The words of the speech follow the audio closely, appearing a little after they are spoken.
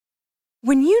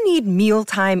When you need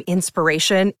mealtime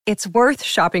inspiration, it's worth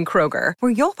shopping Kroger,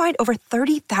 where you'll find over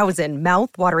 30,000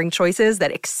 mouth-watering choices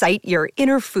that excite your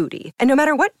inner foodie. And no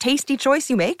matter what tasty choice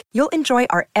you make, you'll enjoy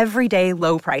our everyday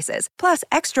low prices, plus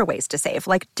extra ways to save,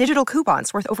 like digital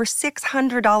coupons worth over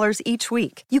 $600 each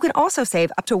week. You can also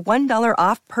save up to $1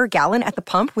 off per gallon at the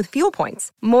pump with fuel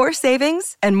points. More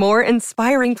savings and more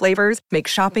inspiring flavors make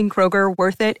shopping Kroger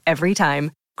worth it every time.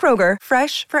 Kroger,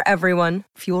 fresh for everyone.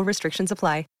 Fuel restrictions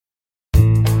apply.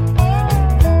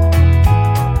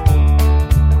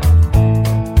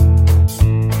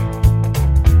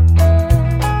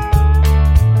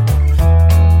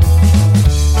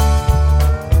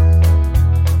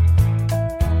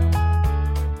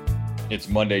 It's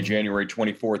Monday, January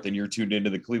 24th, and you're tuned into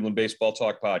the Cleveland Baseball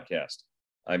Talk podcast.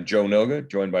 I'm Joe Noga,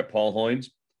 joined by Paul Hoynes.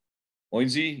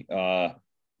 Hoynesy,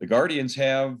 the Guardians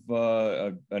have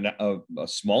a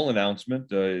small announcement.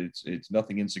 It's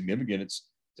nothing insignificant. It's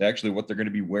actually what they're going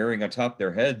to be wearing on top of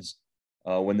their heads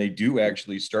when they do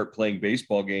actually start playing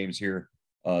baseball games here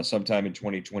sometime in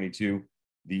 2022.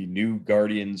 The new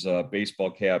Guardians baseball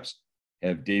caps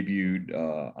have debuted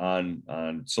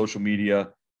on social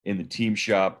media, in the team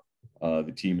shop.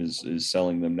 The team is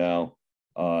selling them now.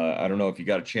 I don't know if you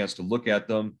got a chance to look at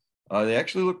them. They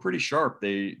actually look pretty sharp.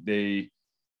 They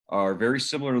are very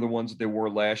similar to the ones that they wore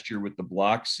last year with the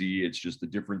block C. It's just the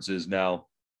difference is now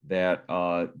that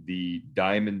the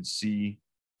diamond C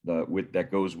that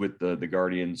goes with the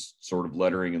Guardians sort of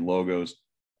lettering and logos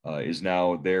is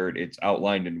now there. It's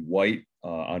outlined in white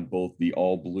on both the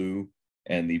all blue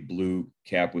and the blue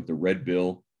cap with the red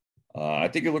bill. I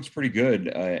think it looks pretty good,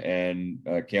 and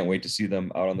can't wait to see them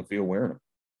out on the field wearing them.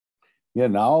 Yeah,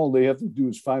 now all they have to do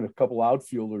is find a couple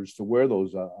outfielders to wear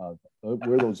those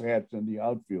hats in the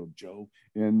outfield, Joe,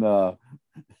 and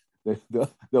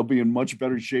they'll be in much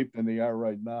better shape than they are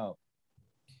right now.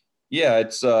 Yeah,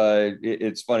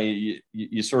 it's funny.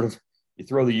 You sort of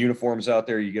throw the uniforms out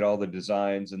there, you get all the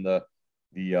designs and the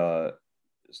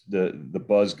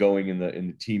buzz going in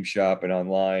the team shop and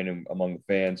online and among the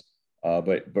fans.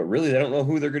 But really, they don't know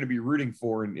who they're going to be rooting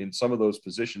for in some of those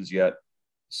positions yet.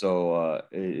 So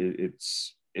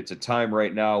it's a time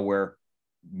right now where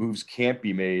moves can't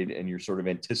be made, and you're sort of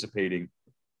anticipating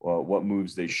what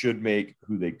moves they should make,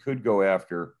 who they could go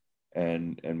after,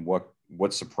 and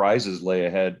what surprises lay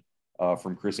ahead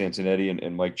from Chris Antonetti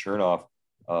and Mike Chernoff.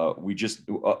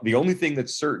 The only thing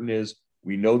that's certain is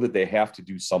we know that they have to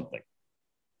do something.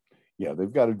 Yeah,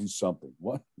 they've got to do something.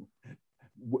 What?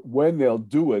 When they'll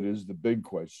do it is the big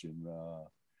question.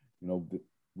 The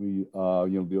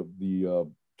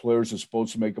players are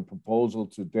supposed to make a proposal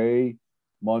today,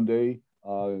 Monday,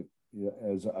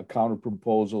 as a counter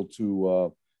proposal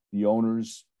to the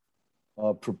owners'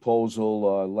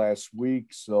 proposal last week.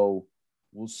 So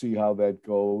we'll see how that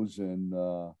goes, and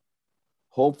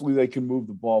hopefully they can move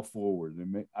the ball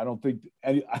forward. I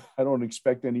don't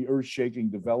expect any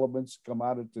earth-shaking developments to come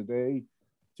out of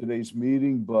today's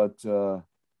meeting, but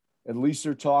at least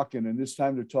they're talking, and this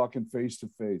time they're talking face to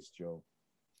face, Joe.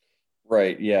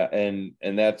 Right. Yeah. And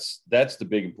that's the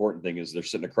big important thing is they're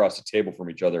sitting across the table from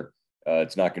each other.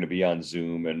 It's not going to be on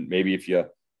Zoom. And maybe if you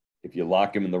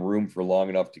lock them in the room for long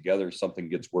enough together, something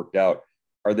gets worked out.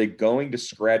 Are they going to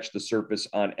scratch the surface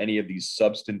on any of these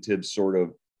substantive sort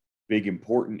of big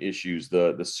important issues?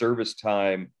 The service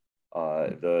time,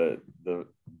 the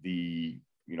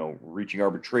reaching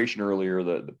arbitration earlier,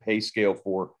 the pay scale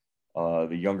for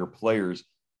the younger players.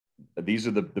 These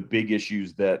are the big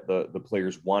issues that the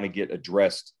players want to get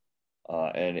addressed.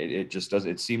 And it just doesn't,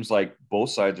 it seems like both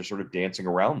sides are sort of dancing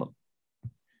around them.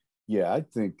 Yeah, I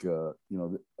think,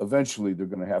 eventually they're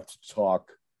going to have to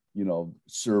talk,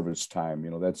 service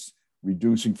time, that's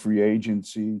reducing free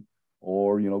agency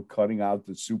or, cutting out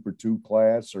the Super 2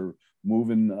 class or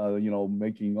moving,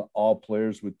 making all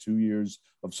players with 2 years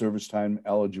of service time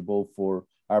eligible for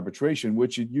arbitration,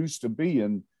 which it used to be.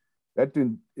 And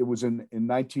it was in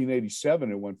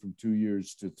 1987, it went from 2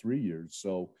 years to 3 years.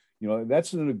 So,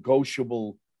 that's a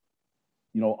negotiable,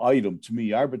 item to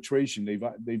me. Arbitration,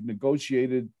 they've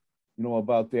negotiated,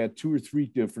 about that 2 or 3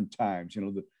 different times.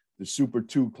 The Super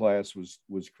 2 class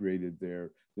was created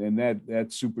there. And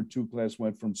that Super 2 class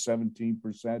went from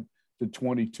 17% to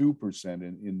 22%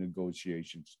 in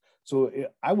negotiations. So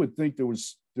I would think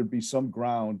there'd be some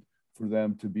ground for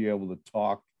them to be able to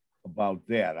talk about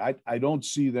that. I don't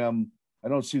see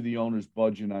the owners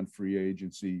budging on free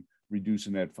agency,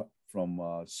 reducing that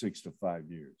from 6 to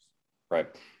 5 years. Right.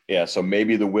 Yeah. So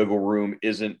maybe the wiggle room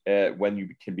isn't when you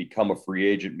can become a free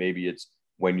agent. Maybe it's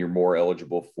when you're more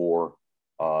eligible for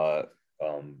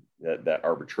that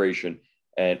arbitration.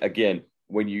 And again,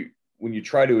 when when you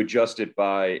try to adjust it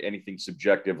by anything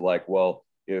subjective, like, well,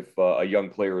 if a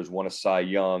young player has won a Cy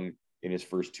Young in his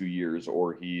first 2 years,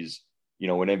 or he's, an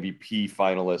MVP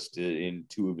finalist in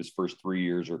 2 of his first 3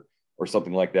 years, or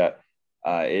something like that,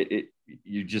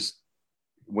 you just,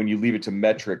 when you leave it to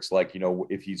metrics, like,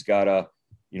 if he's got a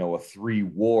 3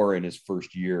 WAR in his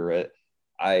first year,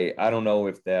 I don't know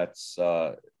if that's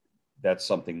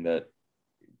something that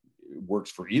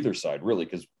works for either side, really,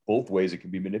 because both ways it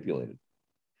can be manipulated.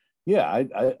 Yeah,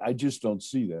 I just don't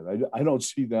see that. I don't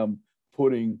see them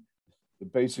putting the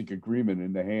basic agreement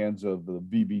in the hands of the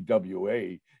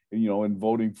BBWA, and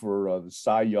voting for the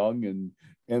Cy Young and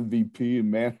MVP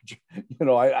and manager.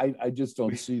 I just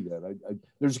don't see that.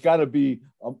 There's got to be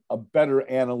a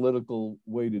better analytical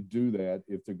way to do that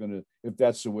if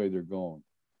that's the way they're going.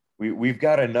 We've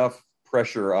got enough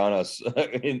pressure on us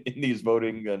in these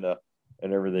voting and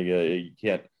everything. You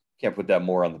can't put that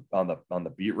more on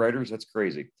the beat writers. That's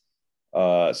crazy.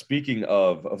 Speaking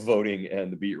of voting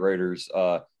and the beat writers,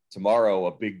 tomorrow,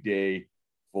 a big day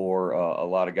for a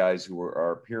lot of guys who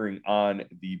are appearing on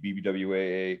the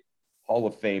BBWAA Hall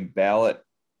of Fame ballot.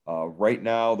 Right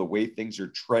now, the way things are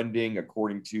trending,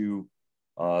 according to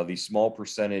the small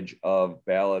percentage of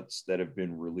ballots that have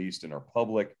been released and are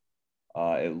public,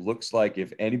 it looks like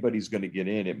if anybody's going to get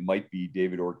in, it might be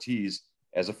David Ortiz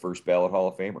as a first ballot Hall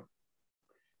of Famer.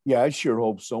 Yeah, I sure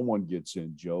hope someone gets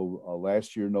in, Joe.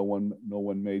 Last year, no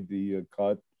one made the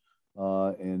cut,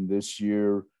 and this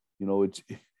year, it's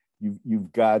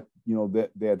you've got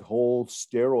that whole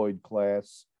steroid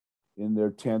class in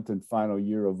their 10th and final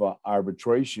year of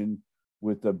arbitration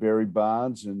with Barry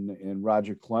Bonds and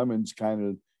Roger Clemens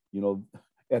kind of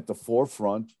at the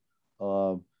forefront,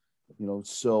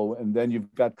 So, and then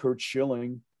you've got Curt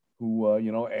Schilling, who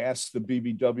asked the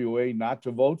BBWA not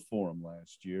to vote for him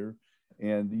last year.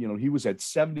 And, he was at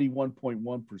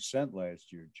 71.1%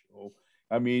 last year, Joe.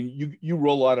 I mean, you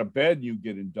roll out of bed, you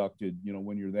get inducted,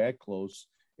 when you're that close.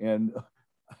 And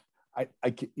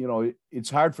it's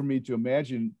hard for me to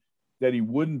imagine that he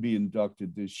wouldn't be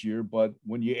inducted this year. But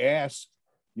when you ask,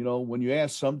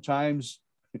 sometimes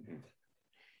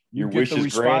you get the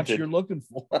response granted. You're looking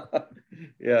for.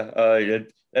 Yeah.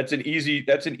 That's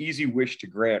an easy wish to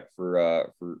grant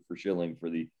for Schilling,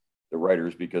 for the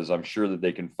writers, because I'm sure that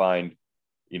they can find,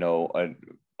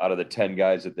 out of the 10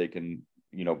 guys that they can,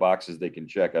 boxes they can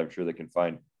check, I'm sure they can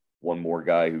find one more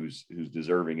guy who's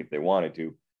deserving if they wanted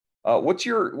to. What is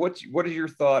your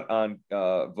thought on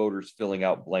voters filling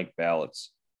out blank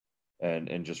ballots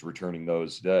and just returning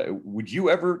those? Would you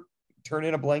ever turn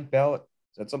in a blank ballot?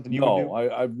 Is that something you would do? No,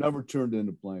 I've never turned in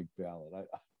a blank ballot.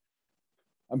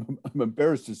 I'm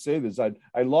embarrassed to say this.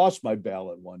 I lost my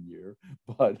ballot one year,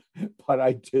 but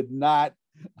I did not.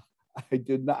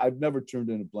 I've never turned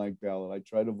in a blank ballot. I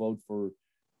try to vote for,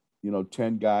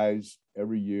 10 guys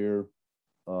every year.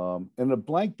 And a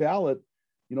blank ballot,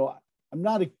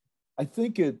 I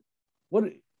think what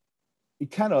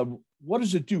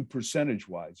does it do percentage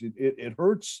wise? It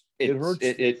hurts. It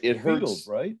hurts,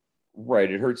 right?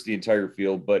 Right. It hurts the entire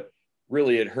field, but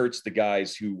really it hurts the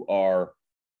guys who are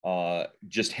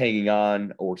just hanging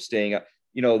on or staying up.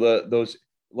 Those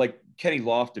like Kenny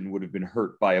Lofton would have been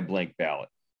hurt by a blank ballot.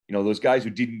 Those guys who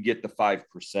didn't get the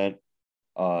 5%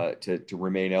 to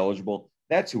remain eligible,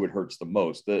 that's who it hurts the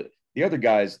most. The other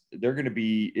guys, they're going to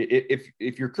be,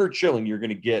 if you're Curt Schilling, you're going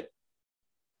to get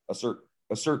a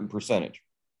certain percentage.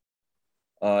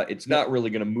 It's not really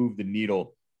going to move the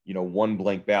needle, one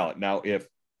blank ballot. Now, if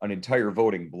an entire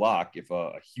voting block, if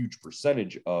a huge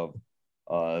percentage of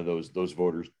those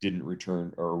voters didn't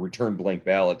return blank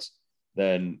ballots,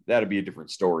 then that'd be a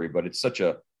different story. But it's such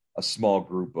a small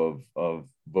group of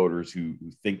voters who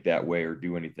think that way or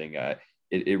do anything.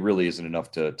 It really isn't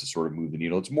enough to sort of move the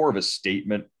needle. It's more of a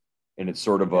statement, and it's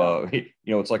sort of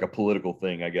it's like a political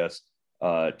thing, I guess,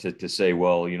 to say,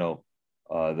 well,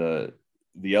 the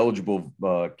eligible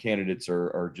candidates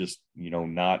are just,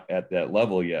 not at that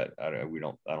level yet. I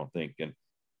don't think. And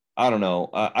I don't know.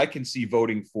 I can see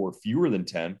voting for fewer than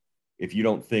 10 if you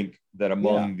don't think that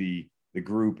among the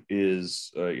group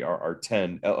is are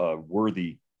 10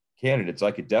 worthy candidates.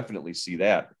 I could definitely see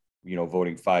that,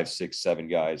 voting 5, 6, 7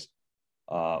 guys.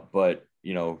 But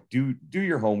do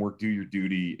your homework, do your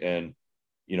duty, and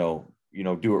do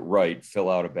it right. Fill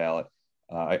out a ballot.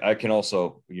 I can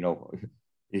also,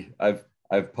 I've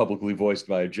publicly voiced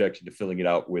my objection to filling it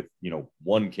out with,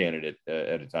 one candidate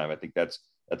at a time. I think that's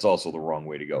also the wrong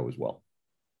way to go as well.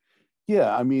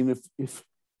 Yeah. I mean, if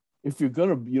you're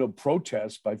going to,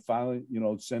 protest by filing,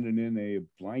 sending in a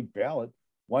blank ballot,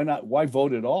 why not? Why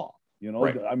vote at all?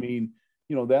 Right. I mean,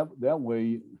 that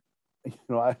way,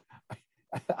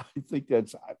 I think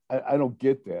I don't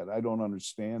get that. I don't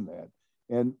understand that.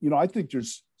 And, I think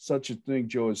there's such a thing,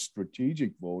 Joe, as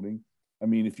strategic voting. I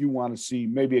mean, if you want to see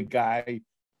maybe a guy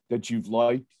that you've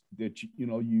liked, that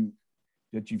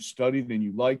that you've studied and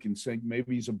you like, and say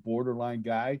maybe he's a borderline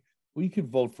guy, well, you could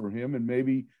vote for him, and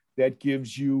maybe that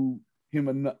gives him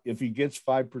if he gets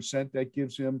 5%, that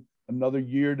gives him another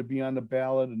year to be on the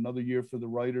ballot, another year for the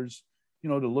writers,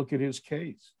 to look at his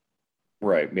case.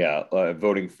 Right. Yeah.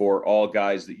 Voting for all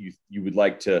guys that you would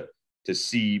like to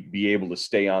see be able to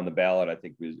stay on the ballot, I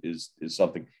think is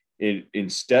something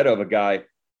instead of a guy,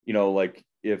 like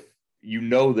if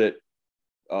that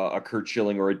a Curt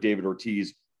Schilling or a David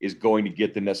Ortiz is going to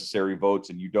get the necessary votes,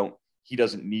 and he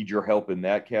doesn't need your help in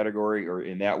that category or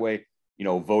in that way,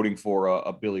 voting for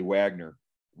a Billy Wagner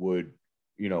would,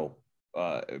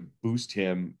 boost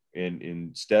him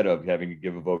instead of having to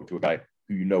give a vote to a guy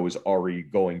who is already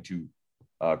going to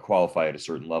qualify at a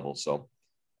certain level. So,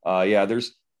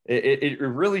 it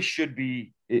really should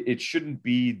be. It shouldn't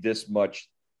be this much,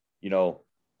 of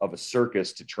a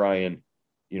circus to try and,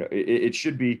 it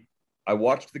should be. I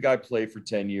watched the guy play for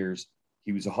 10 years.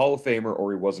 He was a Hall of Famer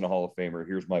or he wasn't a Hall of Famer.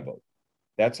 Here's my vote.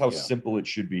 That's how simple it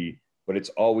should be, but it's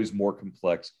always more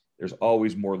complex. There's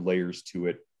always more layers to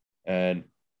it. And,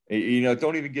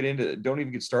 don't even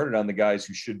get started on the guys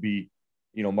who should be,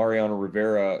 Mariano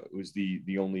Rivera was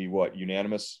the only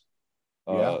unanimous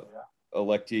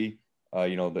electee.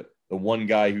 The one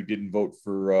guy who didn't vote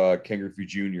for Ken Griffey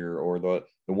Jr. or the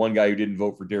one guy who didn't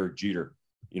vote for Derek Jeter.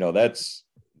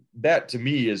 That to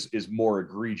me is more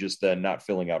egregious than not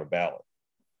filling out a ballot.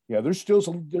 Yeah, they're still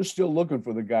looking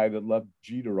for the guy that left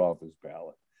Jeter off his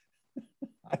ballot.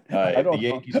 I don't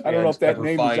know if that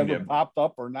name has ever popped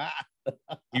up or not.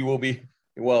 He will be.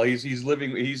 Well, he's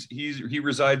living. He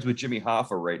resides with Jimmy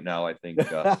Hoffa right now. I think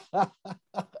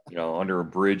under a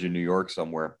bridge in New York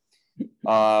somewhere.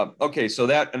 Okay, so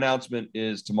that announcement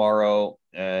is tomorrow,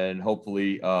 and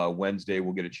hopefully Wednesday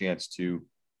we'll get a chance to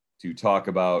talk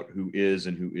about who is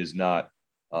and who is not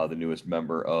the newest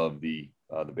member of the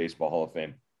Baseball Hall of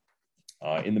Fame.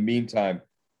 In the meantime,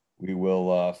 we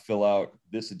will fill out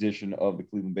this edition of the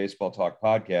Cleveland Baseball Talk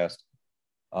podcast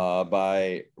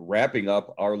by wrapping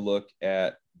up our look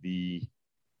at the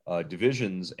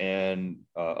divisions and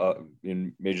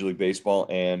in Major League Baseball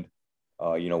and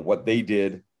what they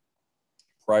did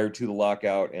prior to the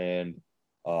lockout and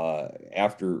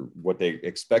after what they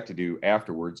expect to do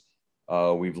afterwards.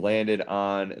 We've landed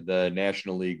on the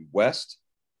National League West,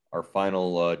 our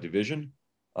final division.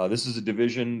 This is a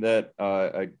division that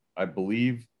I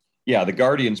believe, the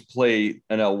Guardians play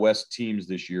NL West teams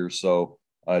this year, so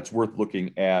it's worth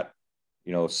looking at,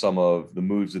 some of the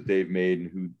moves that they've made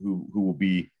and who will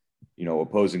be,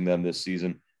 opposing them this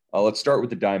season. Let's start with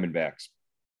the Diamondbacks.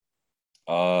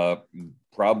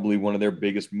 Probably one of their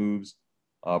biggest moves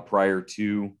prior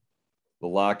to the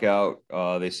lockout.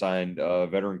 They signed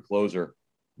veteran closer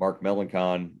Mark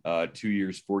Melancon, 2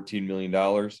 years, $14 million.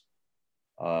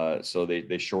 So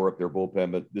they shore up their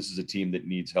bullpen, but this is a team that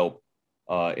needs help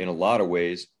in a lot of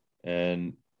ways.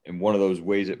 And one of those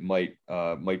ways it might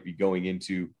be going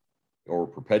into or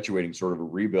perpetuating sort of a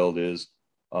rebuild is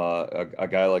a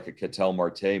guy like a Ketel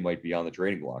Marte might be on the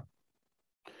trading block.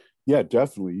 Yeah,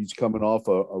 definitely. He's coming off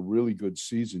a really good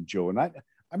season, Joe. And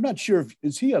I'm not sure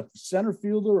is he a center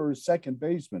fielder or a second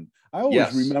baseman? I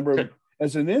always remember him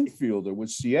as an infielder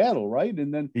with Seattle, right?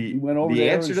 And then he went over to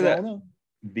Arizona.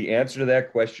 The answer to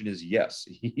that question is yes.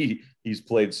 He's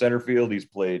played center field. He's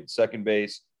played second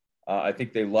base. I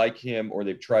think they like him, or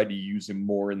they've tried to use him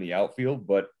more in the outfield,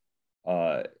 but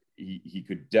he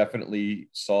could definitely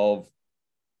solve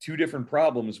two different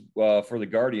problems for the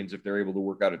Guardians if they're able to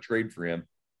work out a trade for him.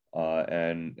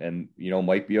 And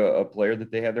might be a player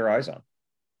that they have their eyes on.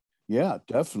 Yeah,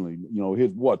 definitely.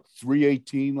 Hit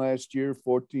 318 last year,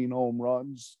 14 home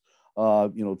runs,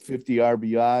 50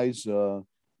 RBIs,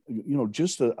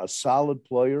 just a solid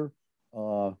player.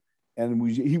 And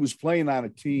he was playing on a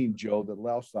team, Joe, that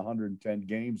lost 110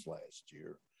 games last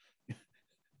year.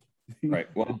 Right.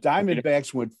 Well, the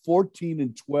Diamondbacks went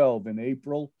 14-12 in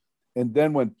April, and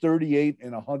then went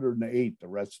 38-108 the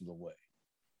rest of the way.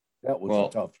 That was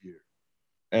a tough year.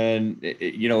 And,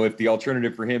 if the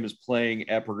alternative for him is playing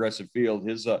at Progressive Field,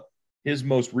 his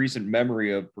most recent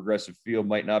memory of Progressive Field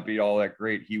might not be all that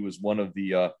great. He was one of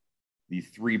the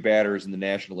three batters in the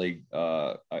National League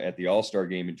at the All-Star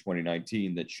game in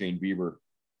 2019 that Shane Bieber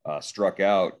struck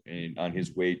out on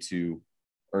his way to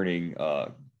earning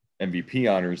MVP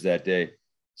honors that day.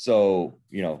 So,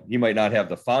 he might not have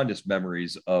the fondest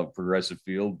memories of Progressive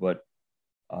Field, but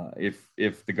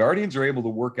if the Guardians are able to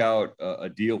work out a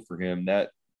deal for him,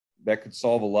 that could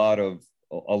solve a lot of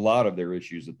a lot of their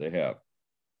issues that they have.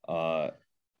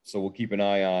 So we'll keep an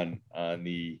eye on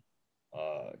the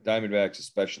Diamondbacks,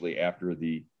 especially after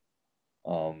the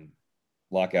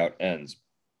lockout ends.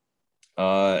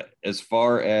 As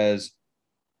far as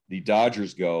the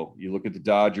Dodgers go, you look at the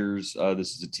Dodgers.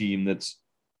 This is a team that's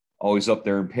always up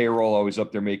there in payroll, always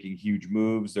up there making huge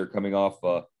moves. They're coming off,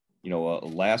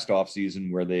 last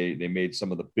offseason where they made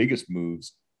some of the biggest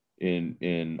moves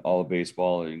in all of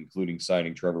baseball, including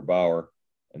signing Trevor Bauer.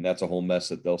 And that's a whole mess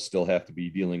that they'll still have to be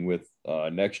dealing with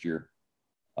next year,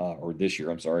 or this year,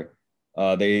 I'm sorry.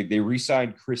 They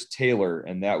re-signed Chris Taylor,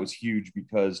 and that was huge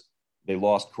because they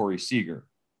lost Corey Seager.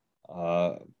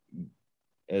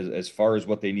 As far as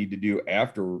what they need to do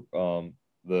after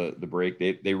the break,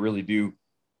 they really do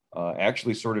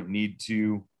actually sort of need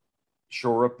to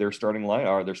shore up their starting line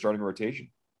or their starting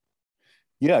rotation.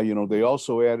 Yeah, they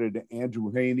also added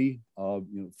Andrew Heaney,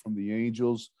 from the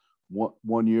Angels,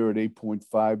 one year at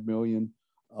 $8.5 million,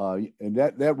 and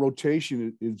that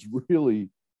rotation is really,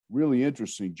 really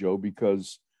interesting, Joe,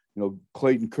 because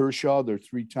Clayton Kershaw, their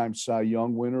 3-time Cy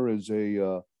Young winner, is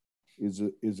a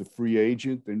free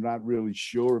agent. They're not really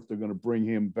sure if they're going to bring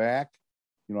him back.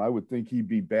 I would think he'd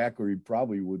be back, or he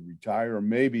probably would retire, or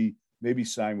maybe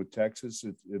sign with Texas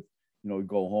if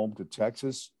go home to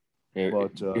Texas.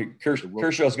 But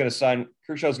Kershaw's going to sign.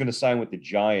 Kershaw's going to sign with the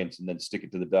Giants and then stick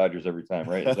it to the Dodgers every time,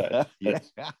 right? Is that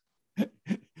yes?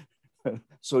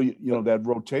 So that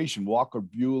rotation: Walker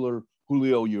Buehler,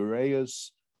 Julio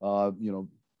Urias,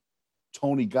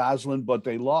 Tony Gonsolin. But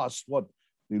they lost what?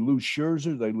 They lose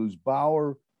Scherzer, they lose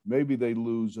Bauer, maybe they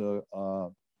lose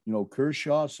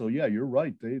Kershaw. So yeah, you're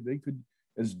right. They could,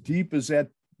 as deep as that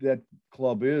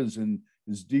club is, and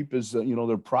as deep as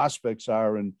their prospects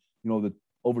are, and the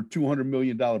over $200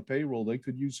 million payroll, they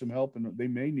could use some help, and they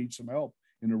may need some help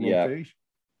in the rotation.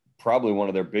 Probably one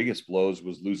of their biggest blows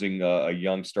was losing a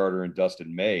young starter in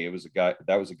Dustin May. It was a guy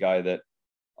that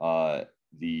that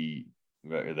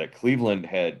Cleveland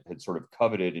had sort of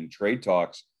coveted in trade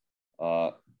talks.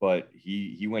 But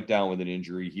he went down with an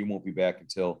injury. He won't be back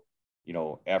until,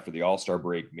 after the All-Star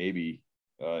break, maybe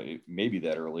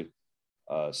that early.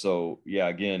 So yeah,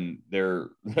 again, they're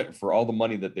for all the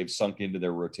money that they've sunk into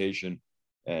their rotation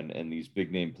and these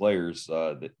big name players,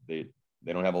 that they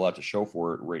don't have a lot to show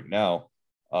for it right now.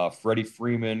 Freddie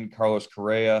Freeman, Carlos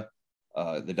Correa,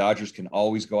 the Dodgers can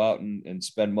always go out and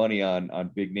spend money on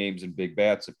big names and big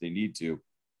bats if they need to.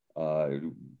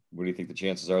 What do you think the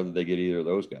chances are that they get either of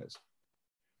those guys?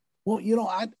 Well,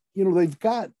 they've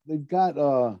got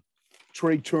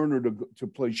Trey Turner to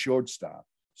play shortstop,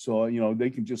 so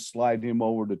they can just slide him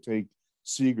over to take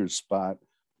Seager's spot.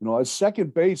 As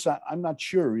second base, I'm not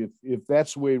sure if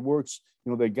that's the way it works.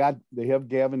 They have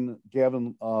Gavin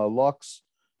Lux.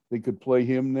 They could play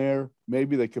him there.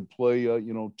 Maybe they could play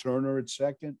Turner at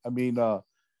second.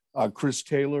 Chris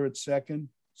Taylor at second.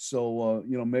 So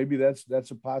maybe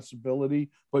that's a possibility.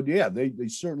 But yeah, they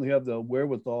certainly have the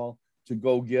wherewithal to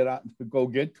go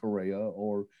get Correa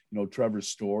or Trevor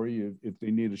Story if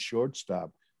they need a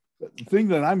shortstop. The thing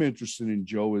that I'm interested in,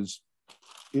 Joe, is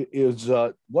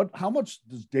how much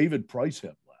does David Price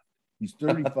have left? He's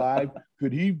 35.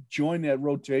 Could he join that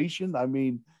rotation?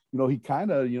 He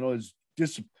kind of he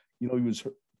was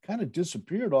kind of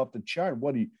disappeared off the chart.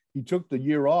 He took the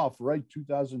year off, right?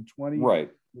 2020,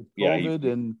 right? With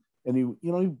COVID, and he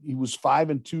was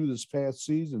 5-2 this past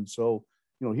season. So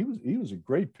he was a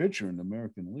great pitcher in the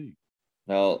American League.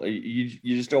 Now,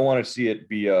 you just don't want to see it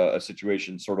be a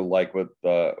situation sort of like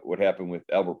what happened with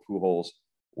Albert Pujols,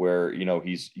 where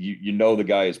the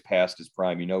guy is past his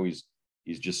prime. He's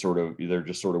just sort of they're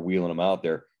just sort of wheeling him out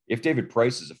there. If David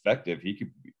Price is effective,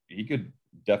 he could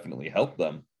definitely help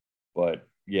them. But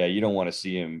yeah, you don't want to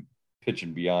see him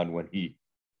pitching beyond when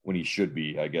he should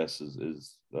be, I guess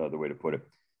is the way to put it.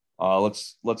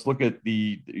 Let's look at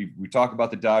we talk about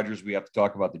the Dodgers. We have to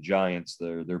talk about the Giants.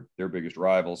 They're their biggest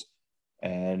rivals,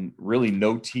 and really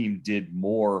no team did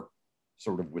more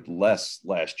sort of with less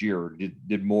last year. Or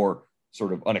did more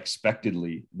sort of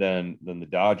unexpectedly than the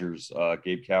Dodgers.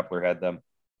 Gabe Kapler had them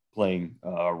playing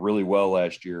really well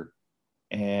last year,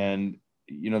 and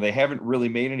they haven't really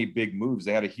made any big moves.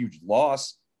 They had a huge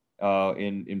loss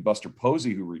in Buster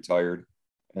Posey, who retired,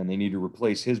 and they need to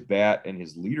replace his bat and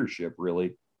his leadership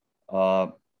really.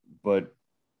 But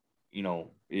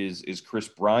is Chris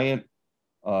Bryant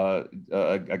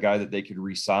a guy that they could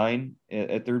re-sign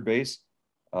at third base?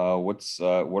 What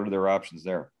are their options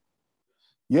there?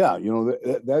 Yeah,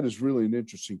 that is really an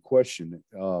interesting question.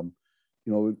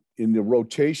 In the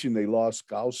rotation, they lost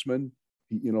Gausman.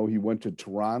 He went to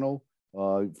Toronto,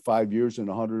 5 years and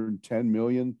 $110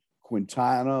 million.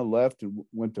 Quintana left and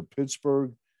went to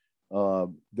Pittsburgh.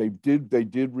 They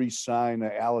did re-sign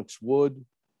Alex Wood.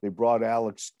 They brought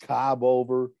Alex Cobb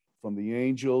over from the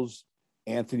Angels.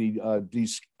 Anthony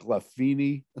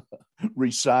DeSclafani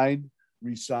re-signed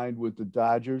with the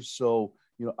Dodgers. So,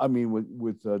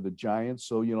 with the Giants.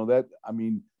 So,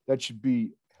 that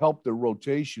should help their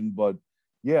rotation. But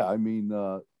yeah,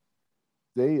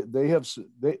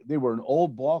 they were an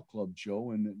old ball club,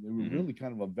 Joe, and they were really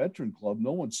kind of a veteran club.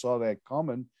 No one saw that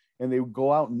coming, and they would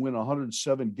go out and win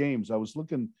 107 games. I was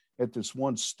looking at this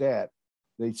one stat.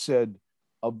 They said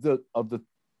of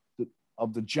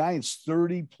the Giants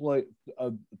 30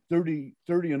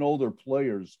 and older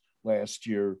players last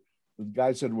year, the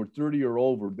guys that were 30 or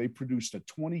over, they produced a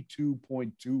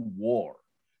 22.2 WAR,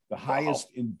 the highest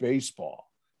in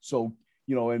baseball. So,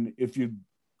 and if you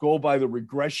go by the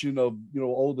regression of,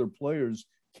 older players,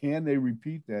 can they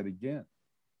repeat that again?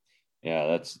 Yeah,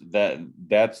 that's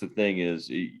the thing is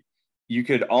you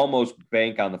could almost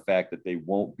bank on the fact that they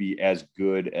won't be as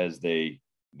good as they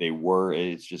were.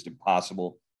 It's just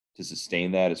impossible to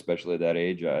sustain that, especially at that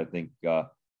age. I think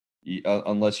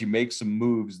unless you make some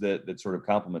moves that sort of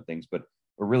complement things, but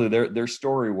really their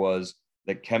story was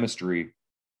that chemistry,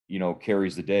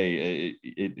 carries the day.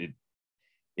 It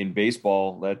in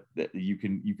baseball that you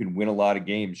can win a lot of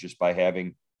games just by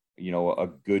having, a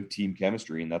good team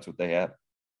chemistry, and that's what they had.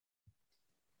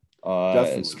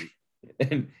 Definitely.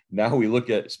 And now we look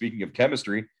at, speaking of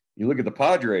chemistry, you look at the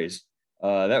Padres.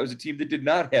 That was a team that did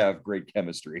not have great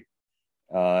chemistry.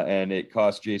 And it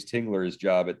cost Jace Tingler his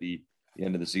job at the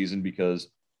end of the season because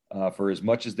for as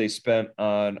much as they spent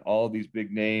on all of these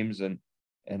big names and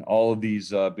all of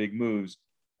these big moves,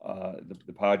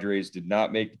 the Padres did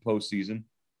not make the postseason,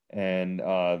 and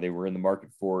they were in the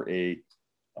market for a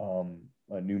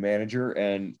new manager.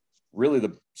 And really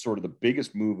the sort of the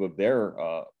biggest move of their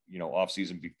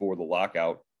offseason before the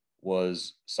lockout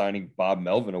was signing Bob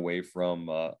Melvin away from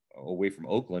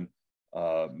Oakland.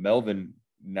 Melvin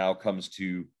now comes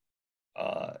to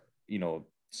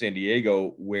San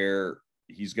Diego, where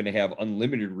he's going to have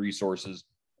unlimited resources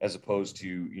as opposed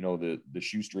to the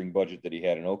shoestring budget that he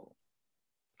had in Oakland.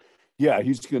 Yeah,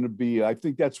 he's going to be. I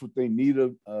think that's what they need,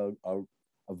 a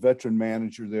veteran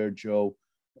manager there, Joe.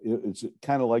 It's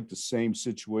kind of like the same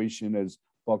situation as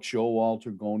Buck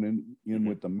Showalter going in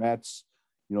with the Mets.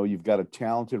 You've got a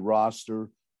talented roster,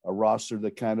 a roster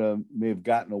that kind of may have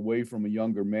gotten away from a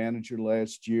younger manager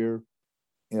last year.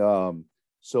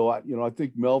 So I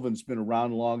think Melvin's been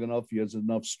around long enough. He has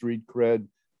enough street cred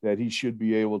that he should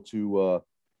be able to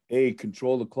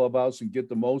control the clubhouse and get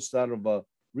the most out of a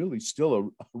really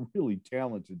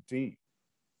talented team.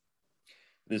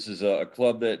 This is a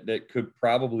club that could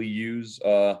probably use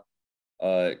a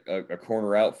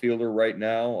corner outfielder right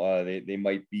now. They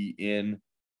might be in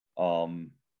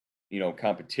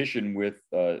competition with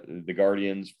the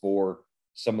Guardians for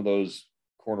some of those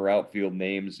corner outfield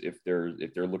names. If they're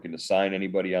looking to sign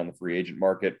anybody on the free agent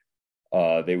market,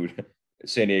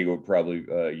 San Diego would probably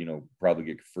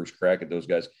get first crack at those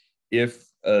guys. If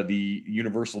the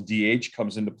universal DH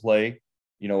comes into play,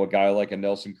 a guy like a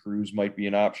Nelson Cruz might be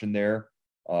an option there.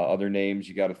 Other names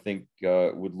you got to think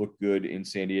would look good in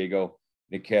San Diego: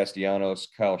 Nick Castellanos,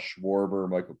 Kyle Schwarber,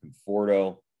 Michael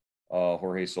Conforto,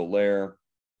 Jorge Soler.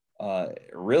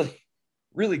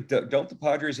 Really, don't the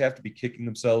Padres have to be kicking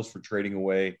themselves for trading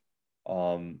away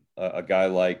a guy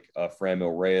like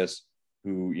Franmil Reyes,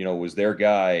 who was their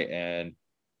guy, and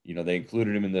they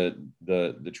included him in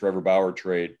the Trevor Bauer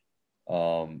trade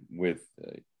with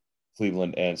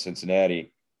Cleveland and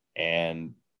Cincinnati,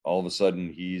 and all of a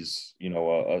sudden he's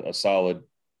a solid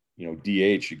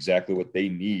DH, exactly what they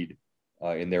need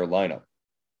in their lineup.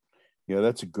 Yeah,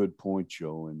 that's a good point,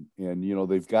 Joe. And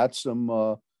they've got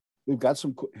some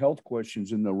health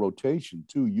questions in the rotation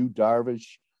too. Yu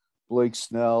Darvish, Blake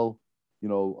Snell,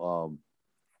 Mike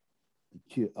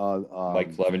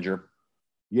Clevenger.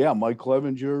 Yeah, Mike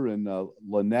Clevenger and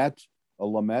Lamet.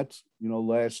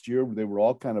 Last year they were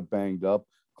all kind of banged up.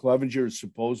 Clevenger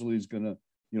supposedly is going to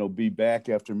be back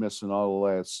after missing all the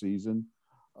last season.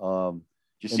 Did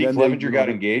you see Clevenger got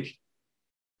engaged?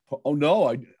 Oh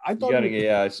no, I thought.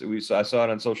 I saw it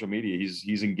on social media.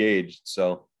 He's engaged,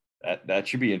 so that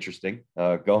should be interesting.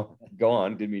 Go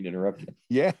on. Didn't mean to interrupt you.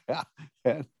 Yeah,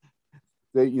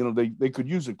 they could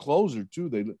use a closer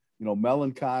too.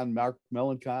 Mark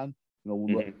Melancon,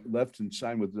 left and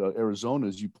signed with Arizona,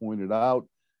 as you pointed out.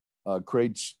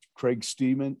 Craig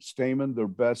Stammen, their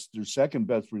second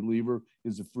best reliever,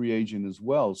 is a free agent as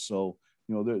well. So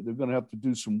they're going to have to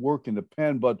do some work in the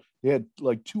pen, but they had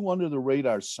like 2 under the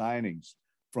radar signings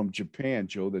from Japan,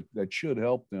 Joe, that should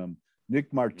help them.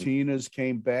 Nick Martinez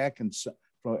came back and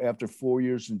after 4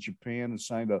 years in Japan and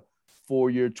signed a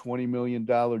 4-year, $20 million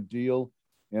deal.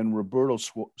 And Roberto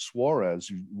Suarez,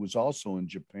 who was also in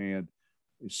Japan,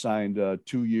 signed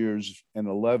 2 years and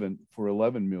 $11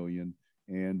 million,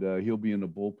 and he'll be in the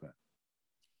bullpen.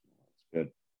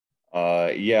 Good.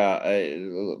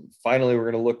 Finally,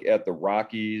 we're going to look at the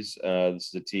Rockies. This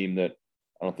is a team that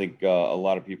I don't think a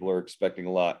lot of people are expecting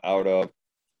a lot out of.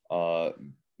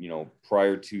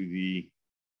 Prior to the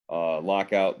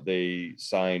lockout, they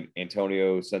signed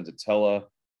Antonio Senzatella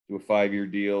to a 5-year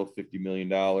deal, $50 million.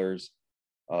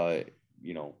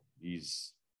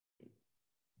 He's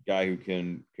a guy who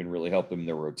can really help them in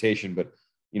their rotation, but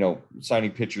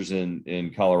signing pitchers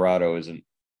in Colorado isn't.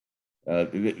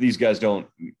 These guys don't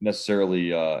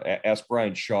necessarily ask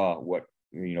Brian Shaw what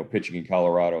pitching in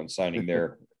Colorado and signing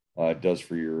there does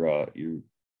for your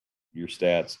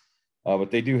stats.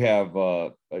 But they do have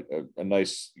a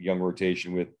nice young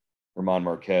rotation with German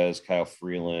Marquez, Kyle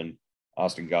Freeland,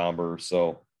 Austin Gomber.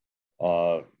 So,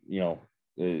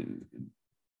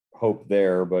 hope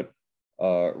there, but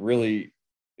really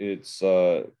it's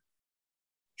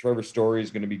Trevor Story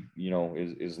is going to be,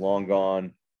 is long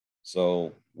gone.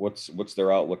 So what's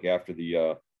their outlook after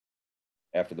the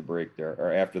break there,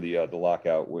 or after the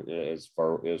lockout, as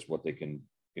far as what they can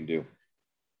do?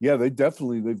 Yeah, they've got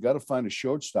to find a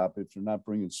shortstop if they're not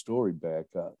bringing Story back.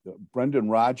 Brendan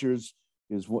Rodgers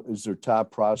is their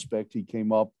top prospect. He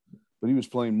came up, but he was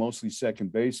playing mostly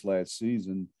second base last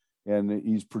season, and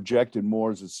he's projected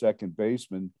more as a second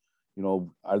baseman.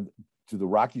 Do the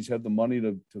Rockies have the money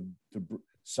to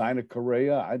sign a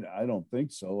Correa? I don't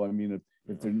think so. I mean,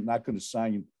 if they're not going to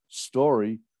sign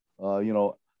Story, Andrelton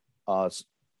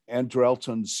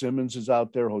Simmons is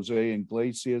out there, Jose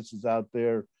Iglesias is out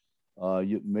there.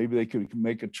 Maybe they could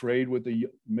make a trade with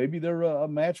maybe they're a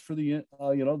match for the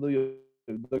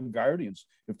Guardians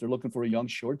if they're looking for a young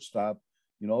shortstop,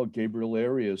 Gabriel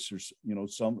Arias or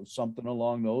something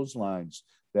along those lines.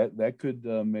 That could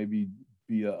maybe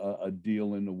be a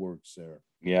deal in the works there.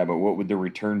 Yeah, but what would the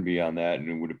return be on that?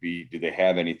 And would it be? Do they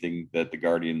have anything that the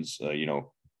Guardians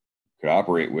could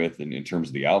operate with in terms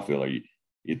of the outfield? Are you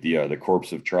at the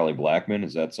corpse of Charlie Blackmon?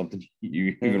 Is that something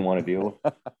you even want to deal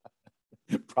with?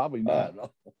 Probably not.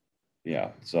 No. Yeah.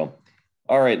 So,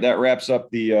 all right, that wraps up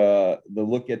the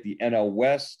look at the NL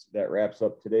West. That wraps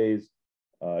up today's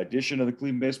edition of the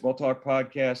Cleveland Baseball Talk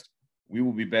podcast. We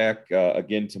will be back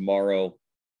again tomorrow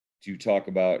to talk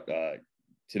about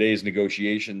today's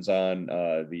negotiations on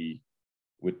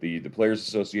with the Players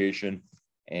Association,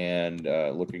 and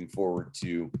looking forward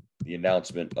to the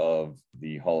announcement of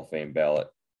the Hall of Fame ballot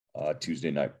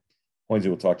Tuesday night. Hoynesy,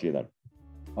 we'll talk to you then.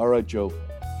 All right, Joe.